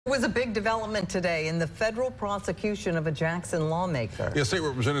There was a big development today in the federal prosecution of a Jackson lawmaker. Yeah, State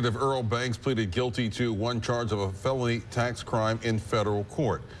Representative Earle Banks pleaded guilty to one charge of a felony tax crime in federal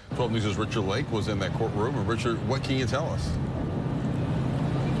court. 12 News' Richard Lake was in that courtroom. And Richard, what can you tell us?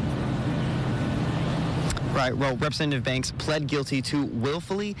 Right. Well, Representative Banks pled guilty to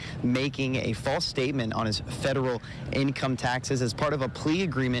willfully making a false statement on his federal income taxes as part of a plea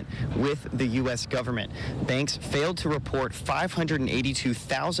agreement with the U.S. government. Banks failed to report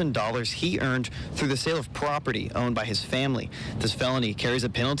 $582,000 he earned through the sale of property owned by his family. This felony carries a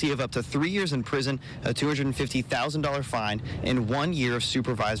penalty of up to 3 years in prison, a $250,000 fine, and 1 year of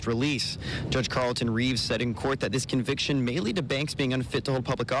supervised release. Judge Carlton Reeves said in court that this conviction may lead to Banks being unfit to hold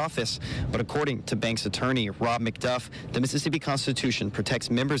public office, but according to Banks' attorney, Rob McDuff, the Mississippi Constitution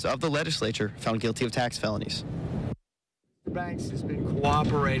protects members of the legislature found guilty of tax felonies. Banks has been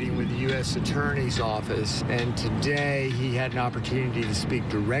cooperating with the U.S. Attorney's Office, and today he had an opportunity to speak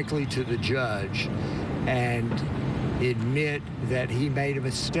directly to the judge and admit that he made a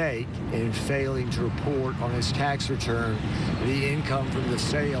mistake in failing to report on his tax return the income from the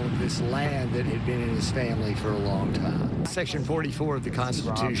sale of this land that had been in his family for a long time. Section 44 of the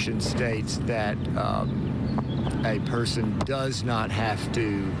Constitution states that a person does not have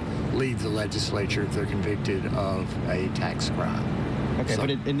to leave the legislature if they're convicted of a tax crime. Okay, so,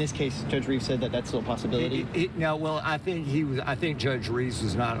 but in this case, Judge Reeves said that that's still a possibility. I think Judge Reeves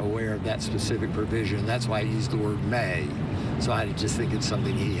was not aware of that specific provision. That's why he used the word may. So I just think it's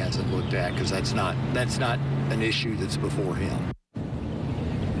something he hasn't looked at because that's not an issue that's before him.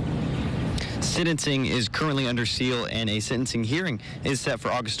 Sentencing is currently under seal, and a sentencing hearing is set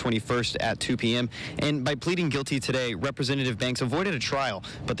for August 21st at 2 p.m. And by pleading guilty today, Representative Banks avoided a trial,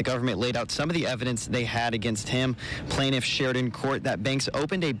 but the government laid out some of the evidence they had against him. Plaintiffs shared in court that Banks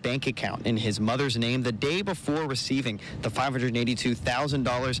opened a bank account in his mother's name the day before receiving the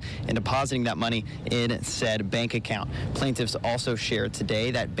 $582,000 and depositing that money in said bank account. Plaintiffs also shared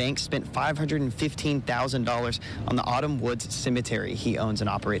today that Banks spent $515,000 on the Autumn Woods Cemetery he owns and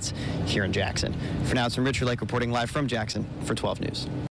operates here in Jackson. For now, it's from Richard Lake reporting live from Jackson for 12 News.